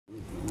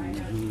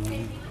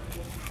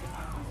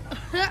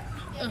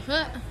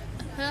Okay,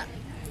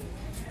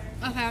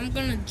 I'm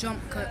gonna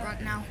jump cut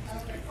right now.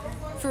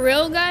 For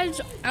real,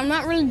 guys, I'm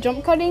not really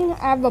jump cutting.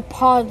 I have a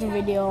pause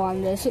video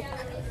on this.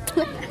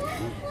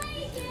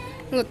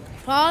 Look,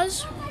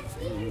 pause,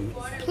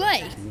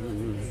 play,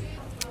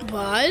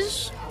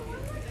 pause.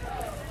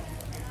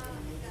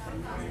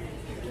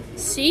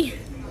 See?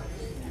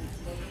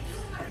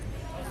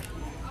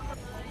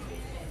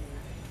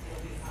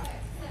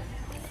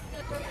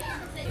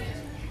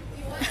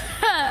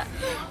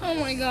 Oh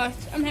my gosh,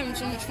 I'm having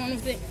so much fun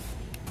with it.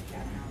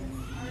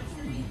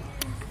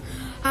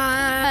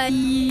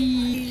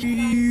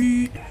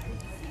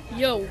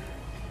 Yo.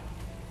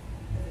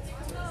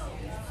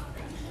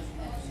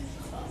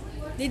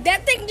 Did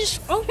that thing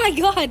just, oh my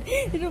god,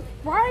 did a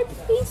fry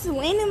piece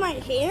land in my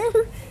hair?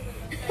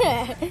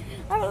 I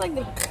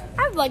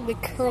have like the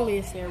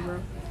curliest hair,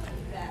 bro.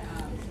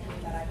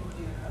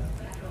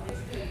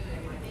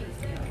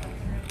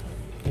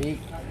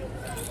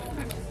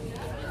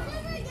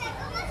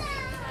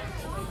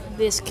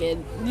 This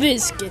kid, I'm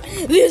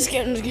just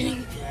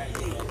kidding.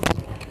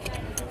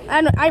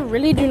 I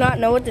really do not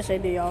know what to say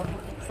to y'all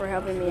for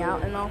helping me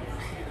out and all.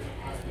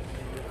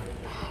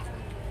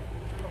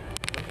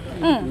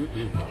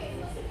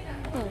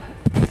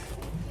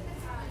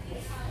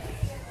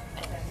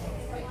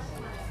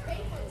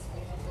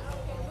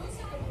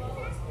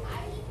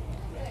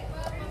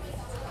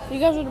 You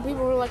guys are the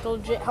people who like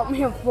legit help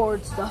me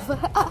afford stuff.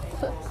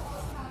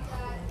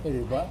 Hey,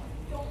 what?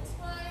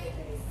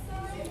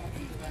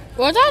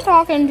 Was I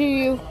talking to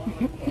you?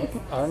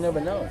 I never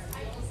know.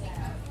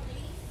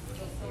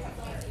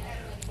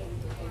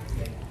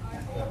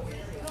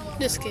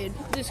 This kid,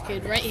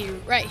 right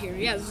here,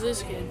 yes,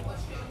 this kid.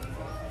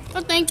 Oh,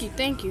 thank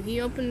you.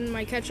 He opened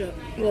my ketchup.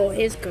 Well,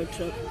 his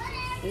ketchup.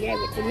 He gave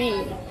it to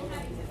me.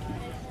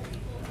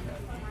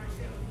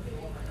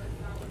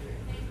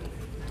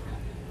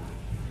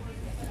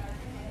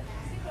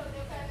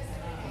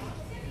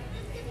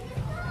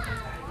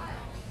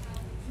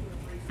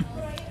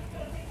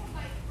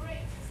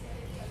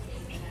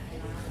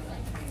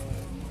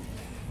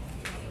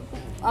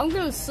 I'm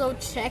gonna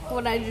check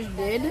what I just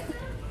did.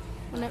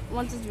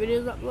 Once this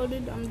video is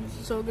uploaded, I'm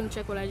so gonna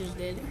check what I just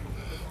did.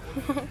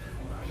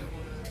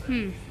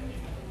 You're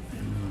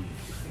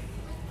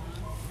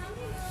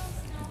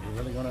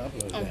really gonna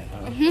upload that,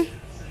 huh?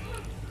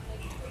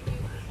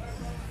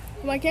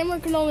 My camera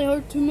can only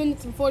hold 2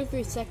 minutes and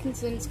 43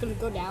 seconds, and it's gonna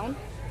go down.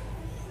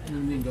 You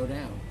mean go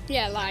down?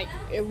 Yeah, like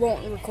it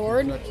won't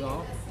record. That's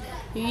all?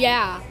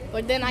 Yeah,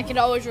 but then I could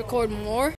always record more.